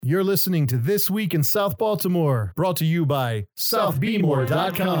You're listening to This Week in South Baltimore, brought to you by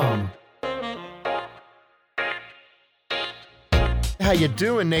SouthBmore.com. How you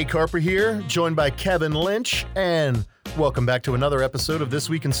doing? Nate Carper here, joined by Kevin Lynch, and welcome back to another episode of This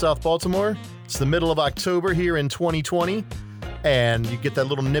Week in South Baltimore. It's the middle of October here in 2020, and you get that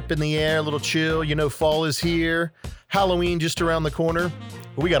little nip in the air, a little chill. You know, fall is here, Halloween just around the corner.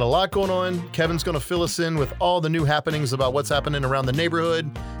 But we got a lot going on. Kevin's going to fill us in with all the new happenings about what's happening around the neighborhood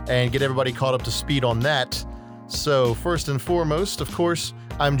and get everybody caught up to speed on that. So first and foremost, of course,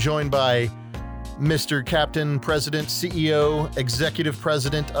 I'm joined by Mr. Captain, President, CEO, Executive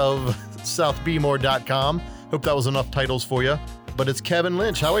President of SouthBmore.com. Hope that was enough titles for you. But it's Kevin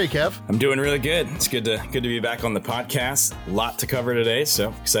Lynch. How are you, Kev? I'm doing really good. It's good to be back on the podcast. A lot to cover today,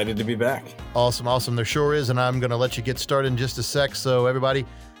 so excited to be back. Awesome. There sure is, and I'm going to let you get started in just a sec. So everybody,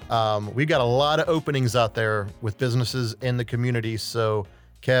 we've got a lot of openings out there with businesses in the community. So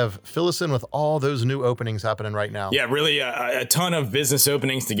Kev, fill us in with all those new openings happening right now. Yeah, really a ton of business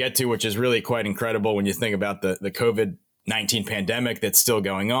openings to get to, which is really quite incredible when you think about the COVID-19 pandemic that's still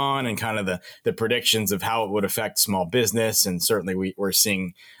going on and kind of the predictions of how it would affect small business. And certainly we're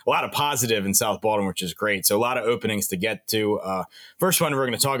seeing a lot of positive in South Baltimore, which is great. So a lot of openings to get to. First one we're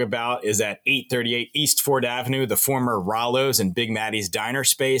going to talk about is at 838 East Ford Avenue, the former Rollo's and Big Maddie's diner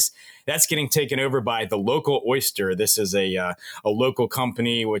space. That's getting taken over by the Local Oyster. This is a local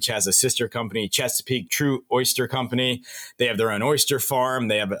company which has a sister company, Chesapeake True Oyster Company. They have their own oyster farm.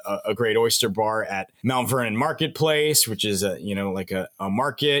 They have a great oyster bar at Mount Vernon Marketplace, which is like a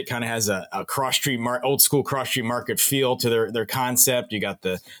market. Kind of has a old school cross street market feel to their concept. You got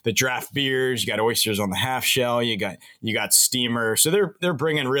the draft beers, you got oysters on the half shell, you got steamer. So they're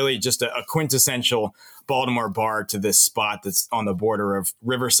bringing really just a quintessential Baltimore bar to this spot that's on the border of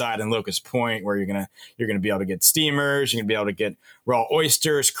Riverside and Locust Point, where you're gonna be able to get steamers, you're gonna be able to get raw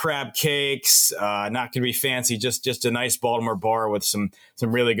oysters, crab cakes. Not gonna be fancy, just a nice Baltimore bar with some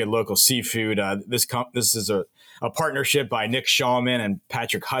really good local seafood. This is a partnership by Nick Shawman and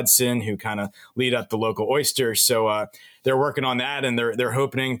Patrick Hudson, who kind of lead up the Local Oysters. So they're working on that, and they're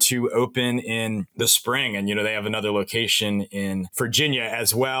hoping to open in the spring. And they have another location in Virginia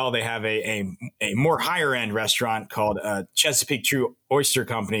as well. They have a more higher end restaurant called Chesapeake True Oyster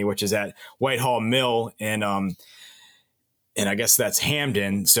Company, which is at Whitehall Mill and I guess that's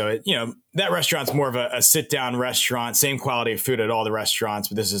Hamden. So, that restaurant's more of a sit down restaurant, same quality of food at all the restaurants,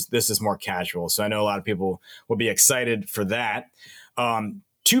 but this is more casual. So I know a lot of people will be excited for that.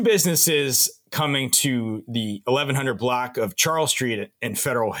 Two businesses coming to the 1100 block of Charles Street and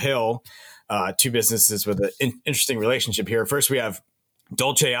Federal Hill. Two businesses with an interesting relationship here. First, we have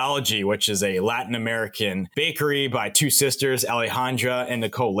Dolceology, which is a Latin American bakery by two sisters, Alejandra and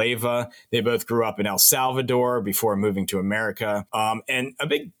Nicole Leyva. They both grew up in El Salvador before moving to America. And a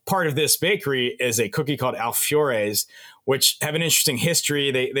big part of this bakery is a cookie called Alflores, which have an interesting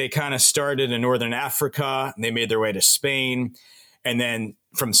history. They kind of started in Northern Africa. They made their way to Spain. And then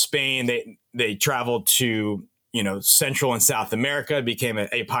from Spain, they traveled to Central and South America. It became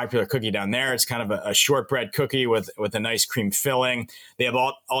a popular cookie down there. It's kind of a shortbread cookie with a nice cream filling. They have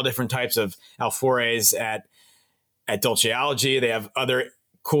all different types of alfores at Dolceology. They have other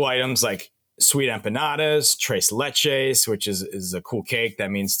cool items like sweet empanadas, tres leches, which is a cool cake.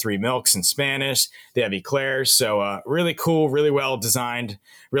 That means three milks in Spanish. They have eclairs. So really cool, really well designed,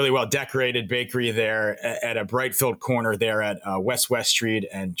 really well decorated bakery there at a bright-filled corner there at West Street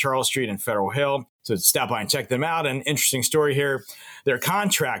and Charles Street and Federal Hill. So stop by and check them out. An interesting story here. Their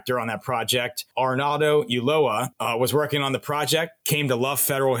contractor on that project, Arnaldo Ulloa, was working on the project, came to love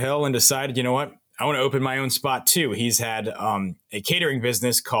Federal Hill and decided, you know what? I want to open my own spot too. He's had a catering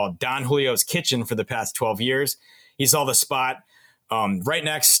business called Don Julio's Kitchen for the past 12 years. He saw the spot right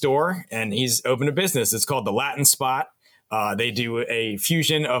next door and he's opened a business. It's called the Latin Spot. They do a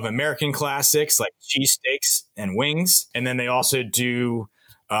fusion of American classics like cheesesteaks and wings. And then they also do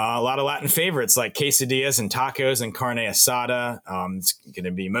a lot of Latin favorites like quesadillas and tacos and carne asada. It's going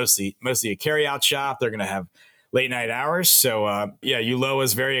to be mostly a carry-out shop. They're going to have late night hours. So Ulloa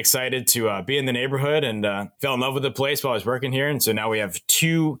is very excited to be in the neighborhood and fell in love with the place while I was working here. And so now we have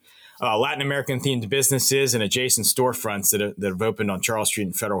two Latin American themed businesses and adjacent storefronts that have opened on Charles Street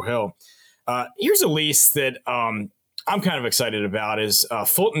and Federal Hill. Here's a lease that I'm kind of excited about is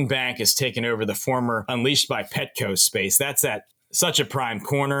Fulton Bank has taken over the former Unleashed by Petco space. That's at such a prime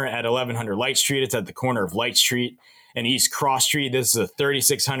corner at 1100 Light Street. It's at the corner of Light Street and East Cross Street. This is a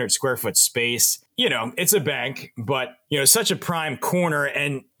 3,600 square foot space. It's a bank, but, such a prime corner.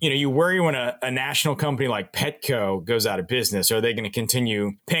 And, you worry when a national company like Petco goes out of business. Are they going to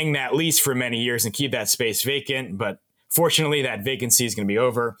continue paying that lease for many years and keep that space vacant? But Fortunately, that vacancy is going to be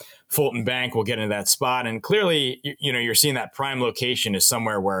over. Fulton Bank will get into that spot. And clearly, you're seeing that prime location is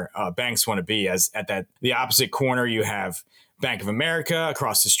somewhere where banks want to be. As at the opposite corner, you have Bank of America.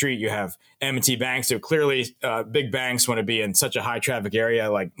 Across the street, you have M&T Bank. So clearly, big banks want to be in such a high traffic area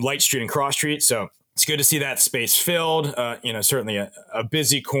like Light Street and Cross Street. So it's good to see that space filled. Certainly a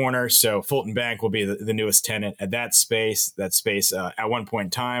busy corner. So Fulton Bank will be the newest tenant at that space. That space at one point in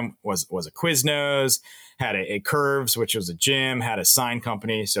time was a Quiznos, had a Curves, which was a gym, had a sign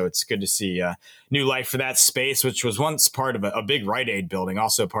company. So it's good to see new life for that space, which was once part of a big Rite Aid building.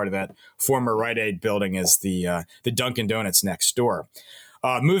 Also part of that former Rite Aid building is the Dunkin' Donuts next door.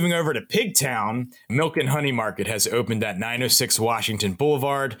 Moving over to Pigtown, Milk and Honey Market has opened at 906 Washington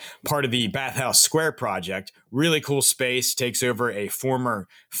Boulevard, part of the Bathhouse Square project. Really cool space, takes over a former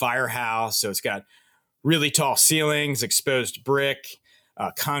firehouse. So it's got really tall ceilings, exposed brick,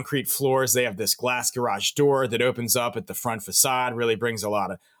 concrete floors. They have this glass garage door that opens up at the front facade, really brings a lot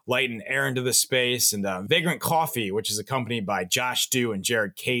of light and air into the space. And Vagrant Coffee, which is accompanied by Josh Dew and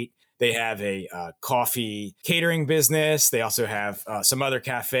Jared Cate. They have a coffee catering business. They also have some other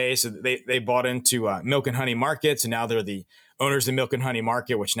cafes. So they bought into Milk and Honey Market. So now they're the owners of Milk and Honey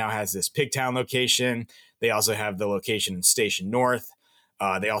Market, which now has this Pigtown location. They also have the location in Station North.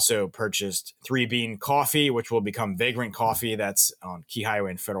 They also purchased Three Bean Coffee, which will become Vagrant Coffee. That's on Key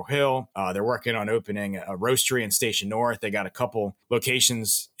Highway in Federal Hill. They're working on opening a roastery in Station North. They got a couple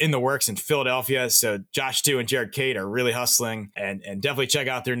locations in the works in Philadelphia. So Josh Dew and Jared Cate are really hustling, and definitely check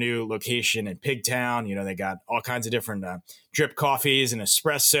out their new location in Pigtown. They got all kinds of different drip coffees and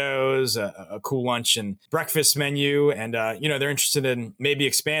espressos, a cool lunch and breakfast menu. And, they're interested in maybe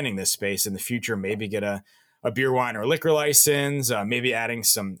expanding this space in the future, maybe get a beer, wine, or liquor license, maybe adding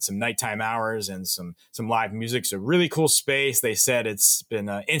some nighttime hours and some live music. So really cool space. They said it's been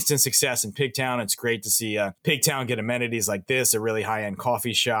an instant success in Pigtown. It's great to see Pigtown get amenities like this, a really high-end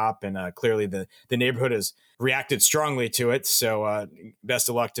coffee shop. And clearly the neighborhood has reacted strongly to it. So best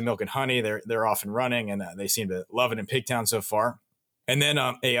of luck to Milk and Honey. They're off and running, and they seem to love it in Pigtown so far. And then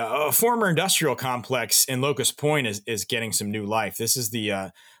a former industrial complex in Locust Point is getting some new life. This is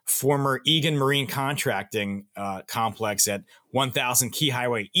the former Egan Marine Contracting complex at 1000 Key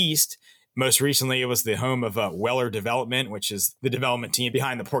Highway East. Most recently, it was the home of Weller Development, which is the development team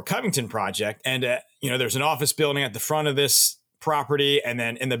behind the Port Covington project. And, there's an office building at the front of this property. And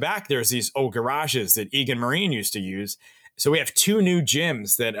then in the back, there's these old garages that Egan Marine used to use. So we have two new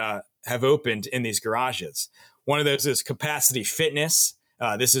gyms that have opened in these garages. One of those is Capacity Fitness.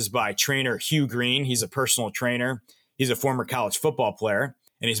 This is by trainer Hugh Green. He's a personal trainer. He's a former college football player,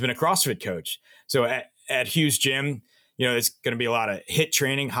 and he's been a CrossFit coach. So at Hugh's gym, it's going to be a lot of HIIT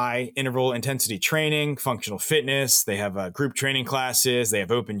training, high interval intensity training, functional fitness. They have group training classes. They have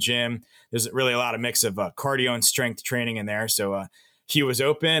open gym. There's really a lot of mix of cardio and strength training in there. So Hugh was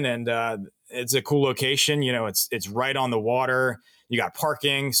open, and it's a cool location. It's right on the water. You got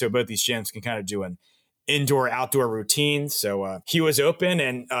parking, so both these gyms can kind of do an indoor-outdoor routine. So he was open,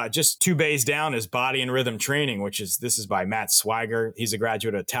 and just 2 bays down is Body and Rhythm Training, this is by Matt Swiger. He's a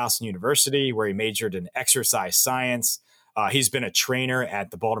graduate of Towson University, where he majored in exercise science. He's been a trainer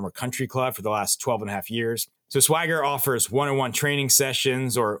at the Baltimore Country Club for the last 12 and a half years. So Swiger offers one-on-one training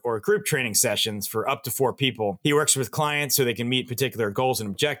sessions or group training sessions for up to 4 people. He works with clients so they can meet particular goals and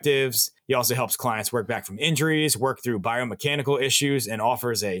objectives. He also helps clients work back from injuries, work through biomechanical issues, and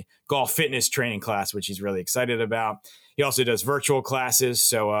offers a golf fitness training class, which he's really excited about. He also does virtual classes.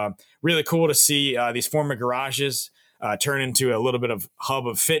 So really cool to see these former garages turn into a little bit of hub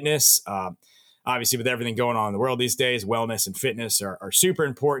of fitness. Obviously, with everything going on in the world these days, wellness and fitness are super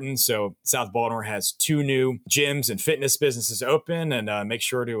important. So South Baltimore has 2 new gyms and fitness businesses open, and make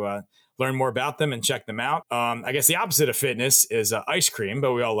sure to learn more about them and check them out. I guess the opposite of fitness is ice cream,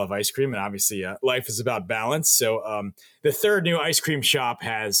 but we all love ice cream, and obviously life is about balance. So the third new ice cream shop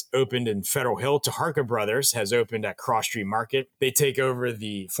has opened in Federal Hill. Taharka Brothers has opened at Cross Street Market. They take over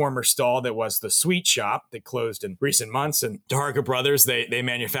the former stall that was the Sweet Shop that closed in recent months. And Taharka Brothers, they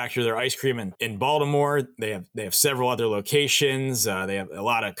manufacture their ice cream in Baltimore. They have several other locations. They have a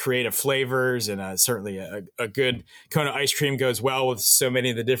lot of creative flavors, and certainly a good cone of ice cream goes well with so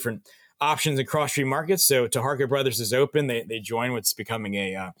many of the different options in Cross Street Markets. So Taharka Brothers is open. They join what's becoming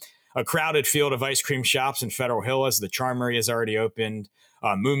a crowded field of ice cream shops in Federal Hill, as the Charmery has already opened.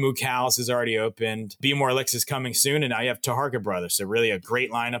 Moo Moo Cows has already opened. Be More Licks is coming soon. And now you have Taharka Brothers. So really a great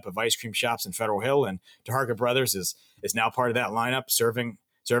lineup of ice cream shops in Federal Hill. And Taharka Brothers is now part of that lineup, serving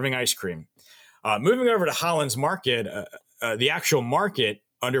ice cream. Moving over to Hollins Market, the actual market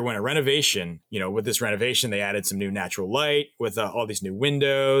underwent a renovation. With this renovation, they added some new natural light with all these new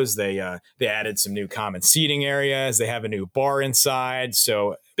windows. They added some new common seating areas. They have a new bar inside.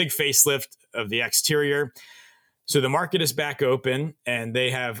 So big facelift of the exterior. So the market is back open, and they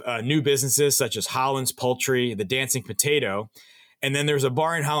have new businesses such as Holland's Poultry, the Dancing Potato. And then there's a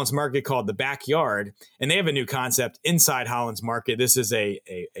bar in Holland's Market called The Backyard, and they have a new concept inside Holland's Market. This is a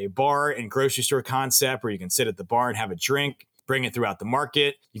bar and grocery store concept where you can sit at the bar and have a drink, bring it throughout the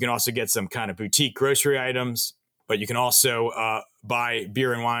market. You can also get some kind of boutique grocery items, but you can also buy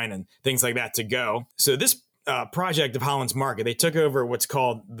beer and wine and things like that to go. So this project of Holland's Market, they took over what's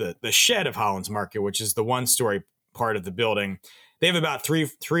called the shed of Holland's Market, which is the one-story part of the building. They have about three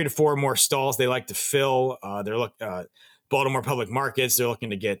to four more stalls they like to fill. Baltimore Public Markets, they're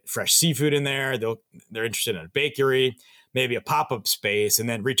looking to get fresh seafood in there. They're interested in a bakery, maybe a pop-up space, and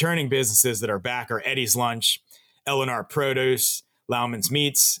then returning businesses that are back are Eddie's Lunch, L&R Produce, Lauman's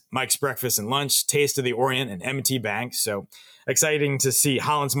Meats, Mike's Breakfast and Lunch, Taste of the Orient, and M&T Bank. So exciting to see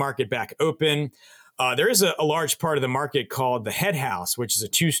Holland's Market back open. There is a large part of the market called the Head House, which is a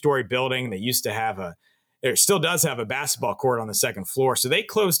two-story building that used to have it still does have a basketball court on the second floor. So they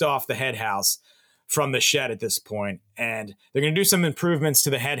closed off the Head House from the shed at this point, and they're going to do some improvements to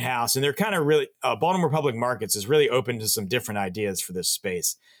the Head House. And they're kind of really, Baltimore Public Markets is really open to some different ideas for this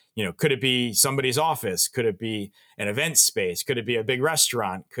space. Could it be somebody's office? Could it be an event space? Could it be a big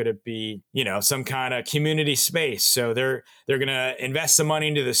restaurant? Could it be, some kind of community space? So they're going to invest some money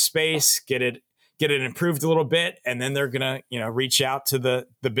into the space, get it improved a little bit, and then they're going to, reach out to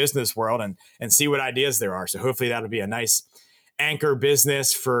the business world and see what ideas there are. So hopefully that'll be a nice anchor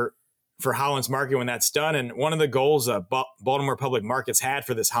business for Holland's Market when that's done. And one of the goals Baltimore Public Markets had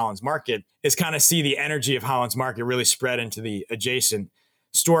for this Holland's Market is kind of see the energy of Holland's Market really spread into the adjacent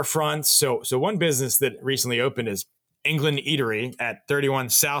storefronts. So one business that recently opened is England Eatery at 31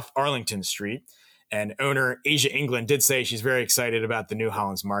 South Arlington Street. And owner Asia England did say she's very excited about the new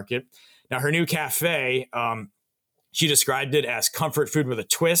Holland's Market. Now, her new cafe, she described it as comfort food with a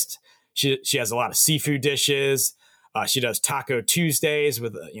twist. She has a lot of seafood dishes. She does Taco Tuesdays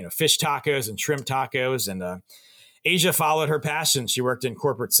with, fish tacos and shrimp tacos. And Asia followed her passion. She worked in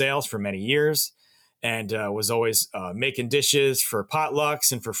corporate sales for many years and was always making dishes for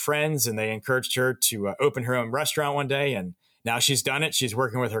potlucks and for friends. And they encouraged her to open her own restaurant one day. And now she's done it. She's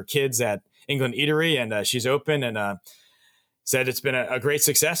working with her kids at England Eatery, and she's open and said it's been a great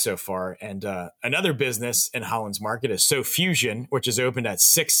success so far. And another business in Holland's Market is So Fusion, which is opened at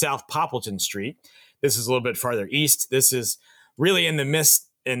 6 South Poppleton Street. This is a little bit farther east. This is really in the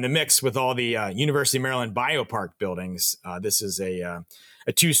mix with all the University of Maryland Biopark buildings. This is a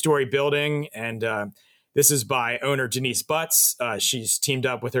two-story building, and this is by owner Denise Butts. She's teamed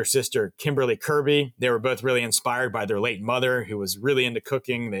up with her sister Kimberly Kirby. They were both really inspired by their late mother, who was really into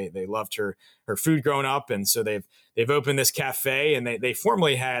cooking. They loved her food growing up, and so they've opened this cafe. And they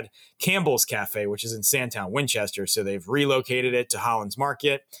formerly had Campbell's Cafe, which is in Sandtown, Winchester. So they've relocated it to Holland's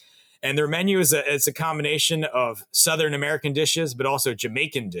Market. And their menu is a combination of Southern American dishes, but also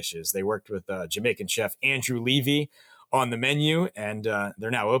Jamaican dishes. They worked with Jamaican chef Andrew Levy on the menu, and they're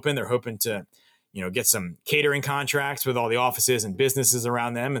now open. They're hoping to, get some catering contracts with all the offices and businesses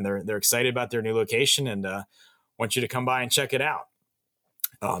around them, and they're excited about their new location and want you to come by and check it out.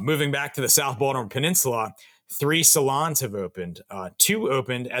 Moving back to the South Baltimore Peninsula, 3 salons have opened. 2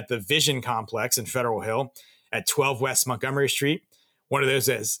 opened at the Vision Complex in Federal Hill at 12 West Montgomery Street. One of those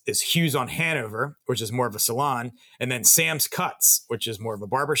is Hughes on Hanover, which is more of a salon, and then Sam's Cuts, which is more of a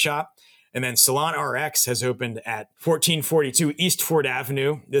barbershop. And then Salon RX has opened at 1442 East Ford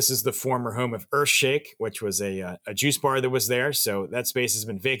Avenue. This is the former home of Earthshake, which was a juice bar that was there. So that space has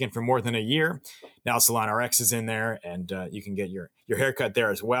been vacant for more than a year. Now Salon RX is in there, and you can get your haircut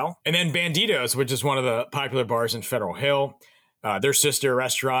there as well. And then Banditos, which is one of the popular bars in Federal Hill. Their sister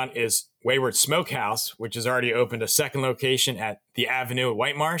restaurant is Wayward Smokehouse, which has already opened a second location at the Avenue at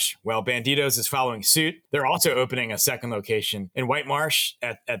White Marsh. Well, Banditos is following suit. They're also opening a second location in White Marsh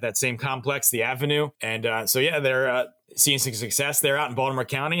at that same complex, the Avenue. And they're seeing some success there out in Baltimore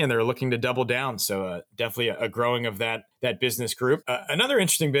County, and they're looking to double down. So definitely a growing of that business group. Another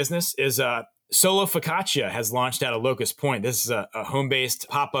interesting business is Solo Focaccia has launched out of Locust Point. This is a home-based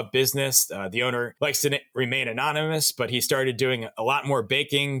pop-up business. The owner likes to remain anonymous, but he started doing a lot more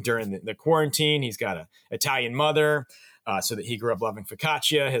baking during the quarantine. He's got an Italian mother, so that he grew up loving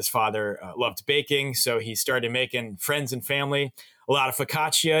focaccia. His father loved baking, so he started making friends and family a lot of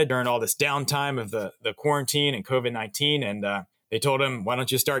focaccia during all this downtime of the quarantine and COVID-19. And they told him, why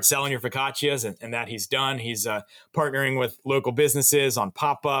don't you start selling your focaccias? And that he's done. He's partnering with local businesses on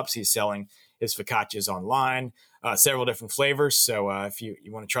pop-ups. He's selling his focaccias online. several different flavors. So if you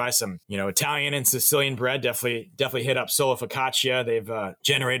want to try some, Italian and Sicilian bread, definitely hit up Sola Focaccia. They've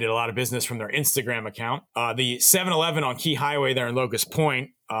generated a lot of business from their Instagram account. The 7-Eleven on Key Highway there in Locust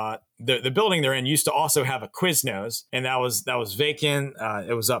Point, the building they're in used to also have a Quiznos, and that was vacant.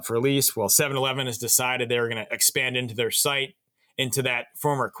 It was up for lease. Well, 7-Eleven has decided they were going to expand into their site, into that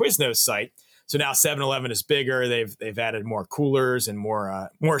former Quiznos site. So now 7-Eleven is bigger. They've added more coolers and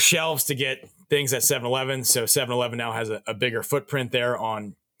more shelves to get things at 7-Eleven. So 7-Eleven now has a bigger footprint there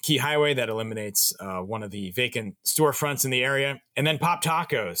on Key Highway that eliminates one of the vacant storefronts in the area. And then Pop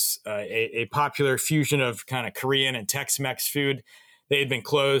Tacos, a popular fusion of kind of Korean and Tex-Mex food. They had been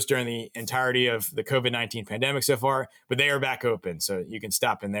closed during the entirety of the COVID-19 pandemic so far, but they are back open. So you can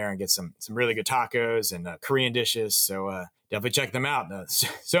stop in there and get some really good tacos and Korean dishes. So definitely check them out.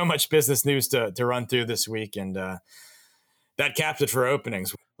 So much business news to run through this week, and that caps it for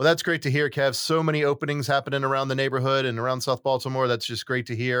openings. Well, that's great to hear, Kev. So many openings happening around the neighborhood and around South Baltimore. That's just great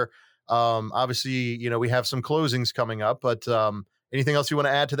to hear. Obviously, we have some closings coming up, but anything else you want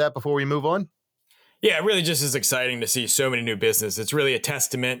to add to that before we move on? Yeah, it really just is exciting to see so many new businesses. It's really a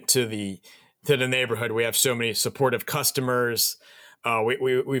testament to the neighborhood. We have so many supportive customers.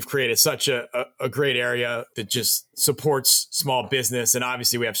 We've created such a great area that just supports small business, and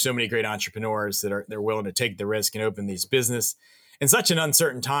obviously we have so many great entrepreneurs they're willing to take the risk and open these business in such an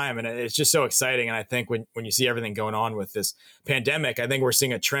uncertain time. And it's just so exciting. And I think when you see everything going on with this pandemic, I think we're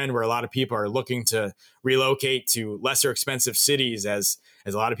seeing a trend where a lot of people are looking to relocate to lesser expensive cities as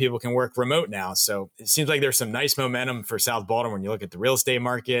a lot of people can work remote now. So it seems like there's some nice momentum for South Baltimore when you look at the real estate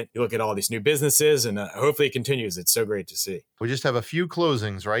market, you look at all these new businesses, and hopefully it continues. It's so great to see. We just have a few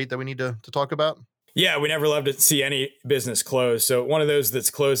closings, right, that we need to talk about? Yeah, we never love to see any business close. So one of those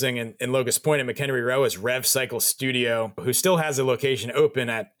that's closing in Locust Point at McHenry Row is Rev Cycle Studio, who still has a location open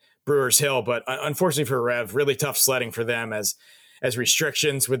at Brewers Hill. But unfortunately for Rev, really tough sledding for them as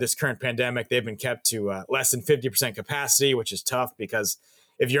restrictions with this current pandemic. They've been kept to less than 50% capacity, which is tough because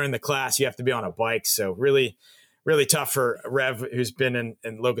if you're in the class, you have to be on a bike. So really, really tough for Rev, who's been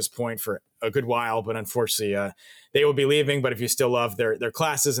in Locust Point for a good while, but unfortunately they will be leaving. But if you still love their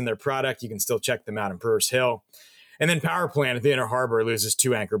classes and their product, you can still check them out in Brewers Hill. And then Power Plant at the Inner Harbor loses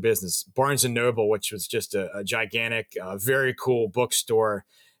 2 anchor business. Barnes & Noble, which was just a gigantic, very cool bookstore,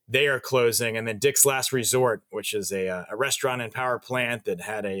 they are closing. And then Dick's Last Resort, which is a restaurant in Power Plant that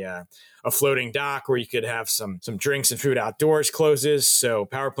had a floating dock where you could have some drinks and food outdoors, closes. So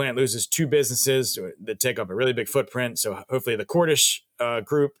Power Plant loses 2 businesses that take up a really big footprint. So hopefully the Cordish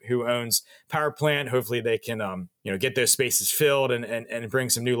group who owns Power Plant, hopefully they can get those spaces filled and bring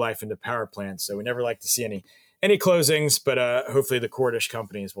some new life into Power Plant. So we never like to see any closings, but hopefully the Cordish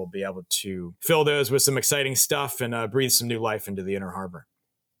companies will be able to fill those with some exciting stuff and breathe some new life into the Inner Harbor.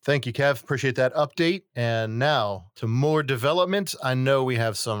 Thank you, Kev. Appreciate that update. And now to more development. I know we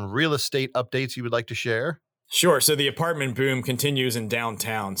have some real estate updates you would like to share. Sure. So the apartment boom continues in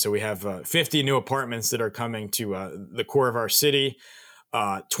downtown. So we have 50 new apartments that are coming to the core of our city.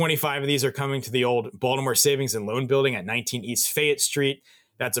 25 of these are coming to the old Baltimore Savings and Loan Building at 19 East Fayette Street.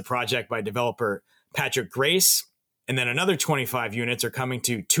 That's a project by developer Patrick Grace. And then another 25 units are coming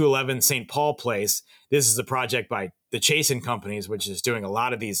to 211 St. Paul Place. This is a project by the Chasen Companies, which is doing a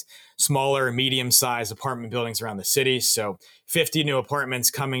lot of these smaller, medium-sized apartment buildings around the city. So 50 new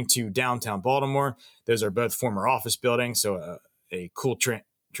apartments coming to downtown Baltimore. Those are both former office buildings, so a cool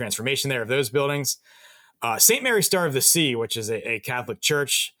transformation there of those buildings. St. Mary Star of the Sea, which is a Catholic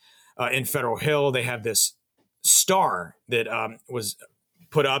church in Federal Hill, they have this star that was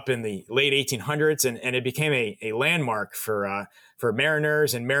put up in the late 1800s, and it became a landmark for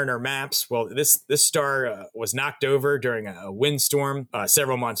mariners and mariner maps. Well, this star was knocked over during a windstorm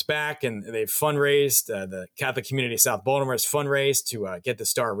several months back, and they've fundraised. The Catholic community of South Baltimore has fundraised to get the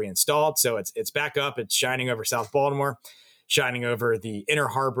star reinstalled. So it's back up. It's shining over South Baltimore, shining over the Inner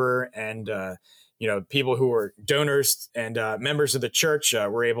Harbor, and people who were donors and members of the church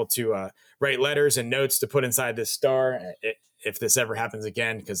were able to write letters and notes to put inside this star. If this ever happens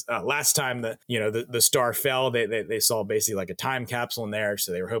again, because last time the star fell, they saw basically like a time capsule in there,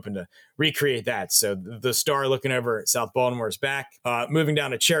 so they were hoping to recreate that. So the star looking over South Baltimore is back. Moving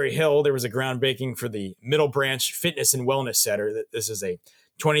down to Cherry Hill, there was a groundbreaking for the Middle Branch Fitness and Wellness Center. This is a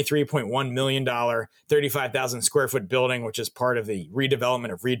 $23.1 million, 35,000 square foot building, which is part of the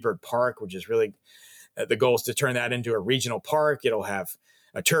redevelopment of Reedburg Park, which is really the goal is to turn that into a regional park. It'll have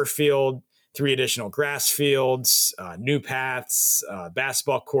a turf field, 3 additional grass fields, new paths,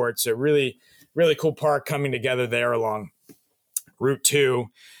 basketball courts. So really, really cool park coming together there along Route 2.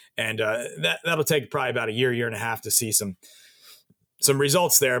 And that'll take probably about a year and a half to see some some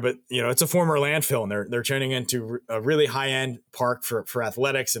results there, but it's a former landfill, and they're turning into a really high end park for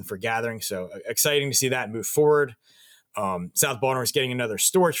athletics and for gathering. So exciting to see that move forward. South Baltimore is getting another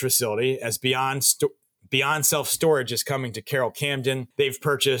storage facility as Beyond Self-Storage is coming to Carroll Camden. They've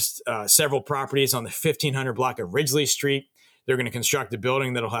purchased several properties on the 1500 block of Ridgely Street. They're going to construct a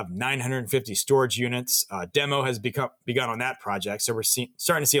building that'll have 950 storage units. Demo has begun on that project. So we're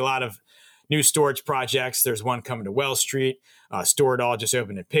starting to see a lot of new storage projects. There's one coming to Wells Street. Store It All just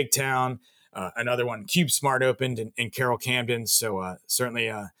opened in Pigtown. Another one, CubeSmart, opened in Carroll Camden. So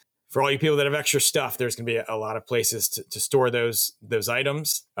certainly for all you people that have extra stuff, there's going to be a lot of places to store those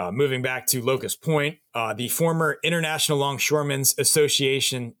items. Moving back to Locust Point, the former International Longshoremen's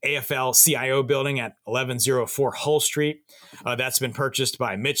Association AFL-CIO building at 1104 Hull Street. That's been purchased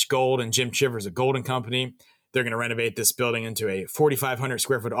by Mitch Gold and Jim Chivers of Gold & Company. They're going to renovate this building into a 4,500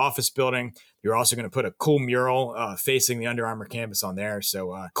 square foot office building. You're also going to put a cool mural facing the Under Armour campus on there.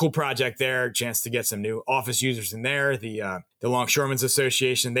 So cool project there. Chance to get some new office users in there. The Longshoremen's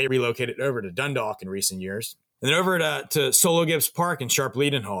Association, they relocated over to Dundalk in recent years. And then over to Solo Gibbs Park and Sharp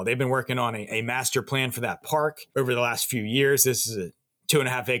Leadenhall. They've been working on a master plan for that park over the last few years. This is a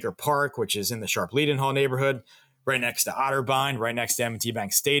 2.5 acre park, which is in the Sharp Leadenhall neighborhood, right next to Otterbein, right next to M&T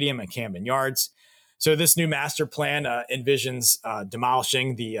Bank Stadium and Camden Yards. So this new master plan envisions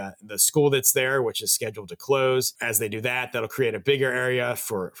demolishing the school that's there, which is scheduled to close. As they do that, that'll create a bigger area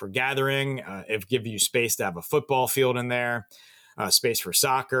for gathering. It'll give you space to have a football field in there, space for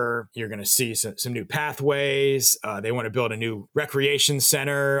soccer. You're going to see some new pathways. They want to build a new recreation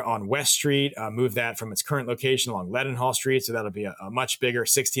center on West Street, move that from its current location along Leadenhall Street. So that'll be a much bigger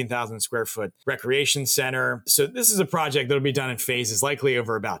 16,000 square foot recreation center. So this is a project that'll be done in phases, likely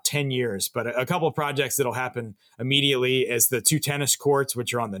over about 10 years. But a couple of projects that'll happen immediately is the 2 tennis courts,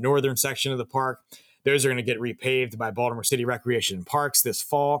 which are on the northern section of the park. Those are going to get repaved by Baltimore City Recreation and Parks this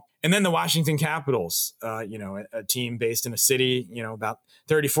fall. And then the Washington Capitals, a team based in a city, about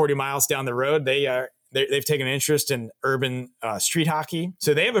 30, 40 miles down the road. They've taken an interest in urban street hockey.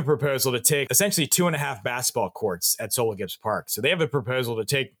 So they have a proposal to take essentially 2.5 basketball courts at Solo Gibbs Park. So they have a proposal to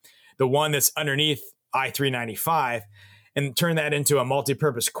take the one that's underneath I-395 and turn that into a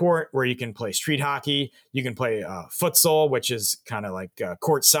multi-purpose court where you can play street hockey. You can play futsal, which is kind of like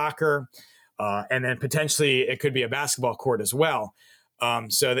court soccer. And then potentially it could be a basketball court as well.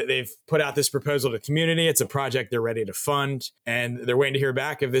 So that they've put out this proposal to the community. It's a project they're ready to fund, and they're waiting to hear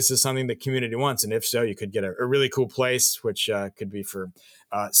back if this is something the community wants. And if so, you could get a really cool place, which could be for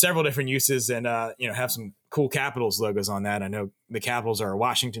several different uses and, have some cool Capitals logos on that. I know the Capitals are a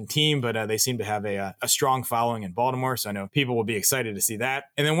Washington team, but they seem to have a strong following in Baltimore. So I know people will be excited to see that.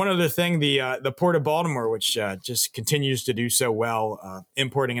 And then one other thing, the Port of Baltimore, which just continues to do so well,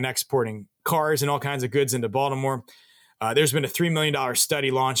 importing and exporting cars and all kinds of goods into Baltimore. There's been a $3 million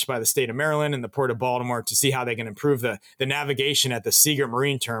study launched by the state of Maryland and the Port of Baltimore to see how they can improve the navigation at the Seagirt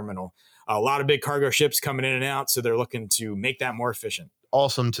Marine Terminal. A lot of big cargo ships coming in and out, so they're looking to make that more efficient.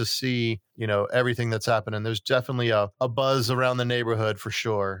 Awesome to see, everything that's happening. There's definitely a buzz around the neighborhood for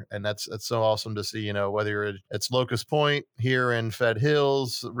sure. And that's so awesome to see, whether it's Locust Point here in Fed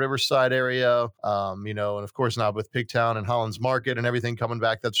Hills, Riverside area, and of course now with Pigtown and Holland's Market and everything coming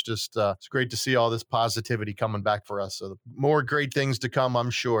back. That's just, it's great to see all this positivity coming back for us. So more great things to come, I'm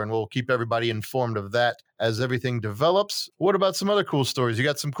sure. And we'll keep everybody informed of that as everything develops. What about some other cool stories? You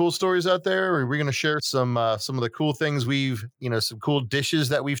got some cool stories out there? Or are we going to share some of the cool things some cool dishes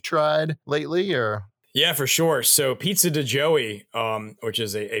that we've tried lately? Or yeah, for sure. So Pizza de Joey, which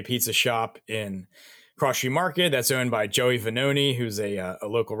is a pizza shop in Cross Street Market that's owned by Joey Vanoni, who's a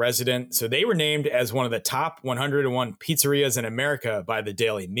local resident. So they were named as one of the top 101 pizzerias in America by the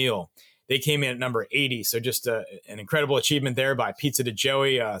Daily Meal. They came in at number 80. So just an incredible achievement there by Pizza de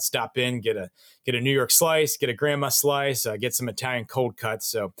Joey. Stop in, get a New York slice, get a grandma slice, get some Italian cold cuts.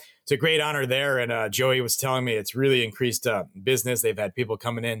 So it's a great honor there. And Joey was telling me it's really increased business. They've had people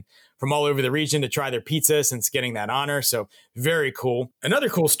coming in from all over the region to try their pizza since getting that honor. So very cool. Another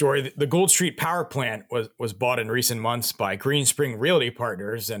cool story, the Gold Street Power Plant was bought in recent months by Green Spring Realty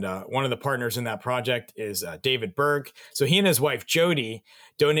Partners. And one of the partners in that project is David Berg. So he and his wife, Jody,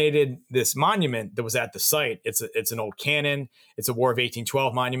 donated this monument that was at the site. It's an old cannon. It's a War of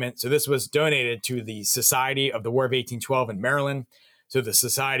 1812 monument. So this was donated to the Society of the War of 1812 in Maryland. So the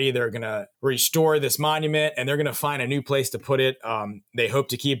society, they're going to restore this monument and they're going to find a new place to put it. They hope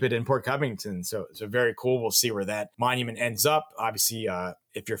to keep it in Port Covington. So very cool. We'll see where that monument ends up. Obviously,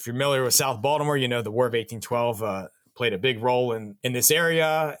 if you're familiar with South Baltimore, the War of 1812 played a big role in this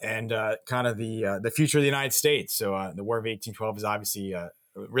area and kind of the future of the United States. So the War of 1812 is obviously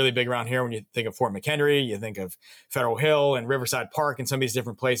really big around here. When you think of Fort McHenry, you think of Federal Hill and Riverside Park and some of these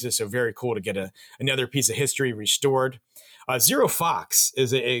different places. So very cool to get another piece of history restored. Zero Fox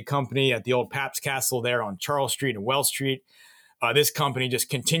is a company at the old Pabst Castle there on Charles Street and Wells Street. This company just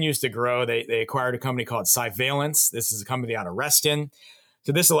continues to grow. They acquired a company called Cyvalence. This is a company out of Reston.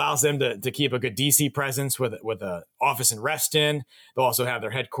 So this allows them to keep a good DC presence with an office in Reston. They'll also have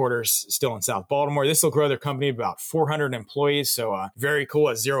their headquarters still in South Baltimore. This will grow their company to about 400 employees. So very cool.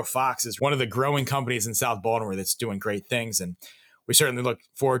 As Zero Fox is one of the growing companies in South Baltimore that's doing great things. And we certainly look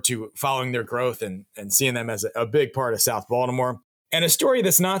forward to following their growth and seeing them as a big part of South Baltimore. And a story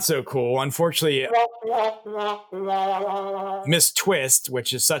that's not so cool, unfortunately, Miss Twist,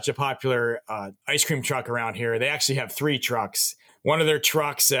 which is such a popular ice cream truck around here, they actually have 3 trucks. One of their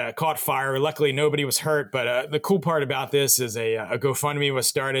trucks caught fire. Luckily, nobody was hurt. But the cool part about this is a GoFundMe was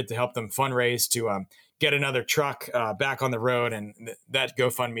started to help them fundraise to get another truck back on the road. And that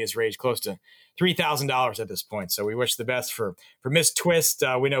GoFundMe has raised close to $3,000 at this point. So we wish the best for Miss Twist.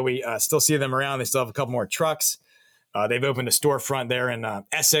 We know we still see them around. They still have a couple more trucks. They've opened a storefront there in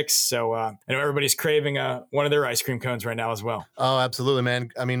Essex. So I know everybody's craving one of their ice cream cones right now as well. Oh, absolutely, man.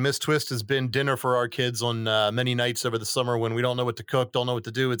 I mean, Miss Twist has been dinner for our kids on many nights over the summer when we don't know what to cook, don't know what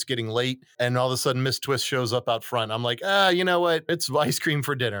to do. It's getting late. And all of a sudden, Miss Twist shows up out front. I'm like, you know what? It's ice cream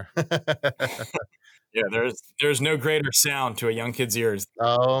for dinner. Yeah, there's no greater sound to a young kid's ears.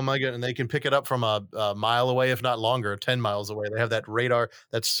 Oh my goodness. And they can pick it up from a mile away, if not longer, 10 miles away. They have that radar,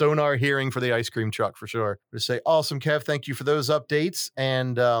 that sonar hearing for the ice cream truck for sure. Just say, awesome, Kev. Thank you for those updates.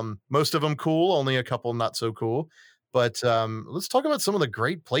 And most of them cool, only a couple not so cool. But let's talk about some of the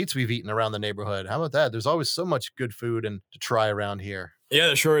great plates we've eaten around the neighborhood. How about that? There's always so much good food and to try around here. Yeah,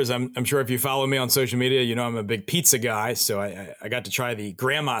 there sure is. I'm sure if you follow me on social media, you know I'm a big pizza guy. So I got to try the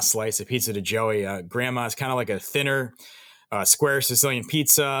Grandma slice of Pizza de Joey. Grandma is kind of like a thinner, square Sicilian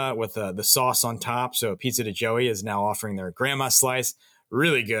pizza with the sauce on top. So Pizza de Joey is now offering their Grandma slice.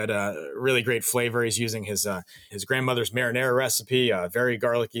 Really good, really great flavor. He's using his grandmother's marinara recipe, very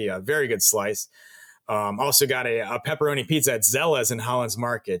garlicky, very good slice. Also got a pepperoni pizza at Zella's in Holland's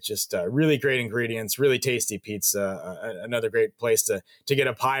Market. Just really great ingredients, really tasty pizza. Another great place to get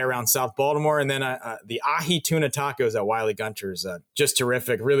a pie around South Baltimore. And then the ahi tuna tacos at Wiley Gunter's. Just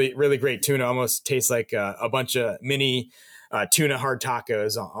terrific. Really, really great tuna. Almost tastes like a bunch of mini tuna hard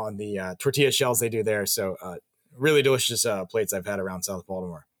tacos on the tortilla shells they do there. So really delicious plates I've had around South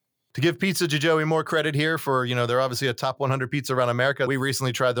Baltimore. To give Pizza de Joey more credit here for, they're obviously a top 100 pizza around America. We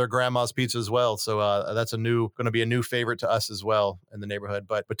recently tried their Grandma's pizza as well. So that's going to be a new favorite to us as well in the neighborhood.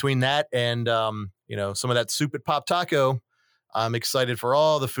 But between that and, some of that soup at Pop Taco, I'm excited for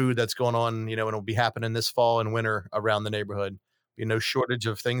all the food that's going on, and it'll be happening this fall and winter around the neighborhood. Be no shortage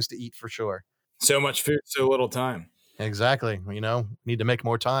of things to eat for sure. So much food, so little time. Exactly. Need to make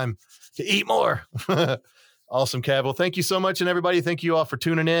more time to eat more. Awesome, Kev. Well, thank you so much. And everybody, thank you all for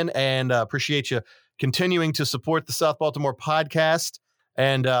tuning in, and appreciate you continuing to support the South Baltimore podcast.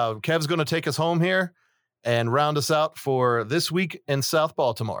 And Kev's going to take us home here and round us out for this week in South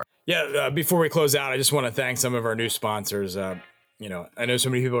Baltimore. Yeah. Before we close out, I just want to thank some of our new sponsors. I know so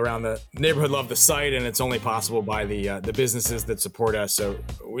many people around the neighborhood love the site, and it's only possible by the businesses that support us. So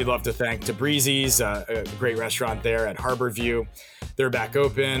we'd love to thank Tabrizi's, a great restaurant there at Harborview. They're back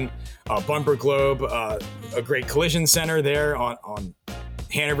open. Bumper Globe, a great collision center there on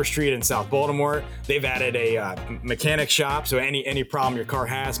Hanover Street in South Baltimore. They've added a mechanic shop, so any problem your car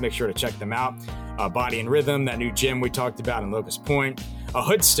has, make sure to check them out. Body and Rhythm, that new gym we talked about in Locust Point.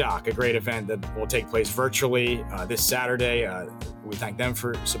 Hoodstock, a great event that will take place virtually this Saturday. We thank them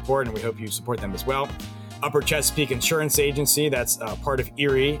for support, and we hope you support them as well. Upper Chesapeake Insurance Agency, that's part of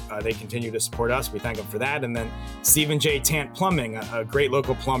Erie. They continue to support us. We thank them for that. And then Stephen J. Tant Plumbing, a great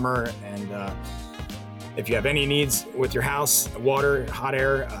local plumber. And if you have any needs with your house, water, hot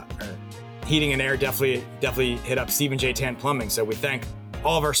air, or heating and air, definitely hit up Stephen J. Tant Plumbing. So we thank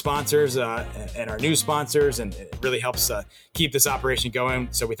all of our sponsors and our new sponsors, and it really helps keep this operation going.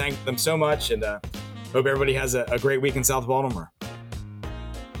 So we thank them so much, and hope everybody has a great week in South Baltimore.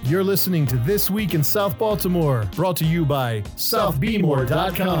 You're listening to This Week in South Baltimore, brought to you by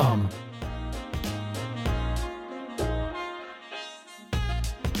SouthBmore.com.